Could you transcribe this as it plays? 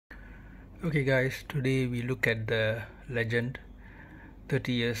Okay guys, today we look at the legend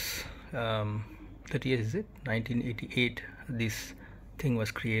 30 years 30 years is it 1988 this thing was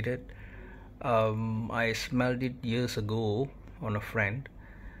created. I smelled it years ago on a friend,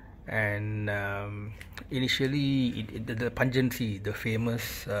 and initially the pungency, the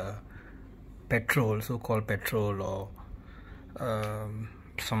famous petrol, so-called petrol, or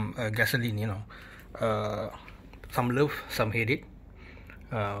some gasoline, some love, some hate it.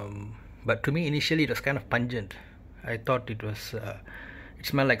 But to me, initially, it was kind of pungent. I thought it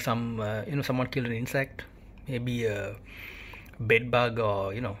smelled like someone killed an insect, maybe a bed bug,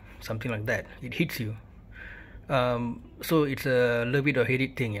 or something like that. It hits you. So it's a love it or hate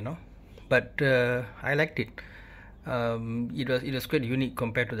it thing. But I liked it. It was quite unique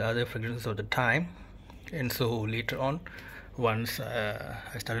compared to the other fragrances of the time. And so later on, once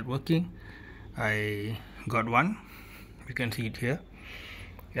I started working, I got one. You can see it here.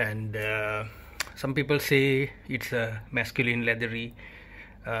 And some people say it's a masculine, leathery,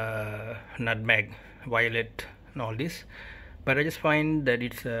 nutmeg, violet, and all this, but I just find that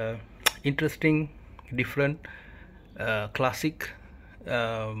it's interesting, different, classic.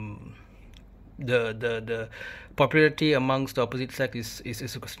 The popularity amongst the opposite sex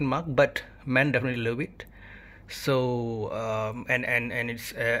is a question mark, but men definitely love it. So and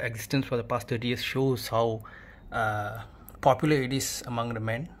its existence for the past 30 years shows how popular it is among the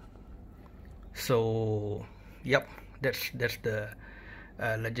men. So yep, that's the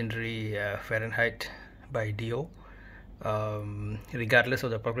legendary Fahrenheit by Dior. Regardless of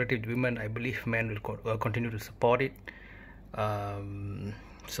the popularity of women, I believe men will continue to support it.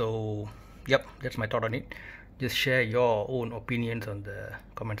 So yep, that's my thought on it. Just share your own opinions on the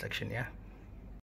comment section. Yeah.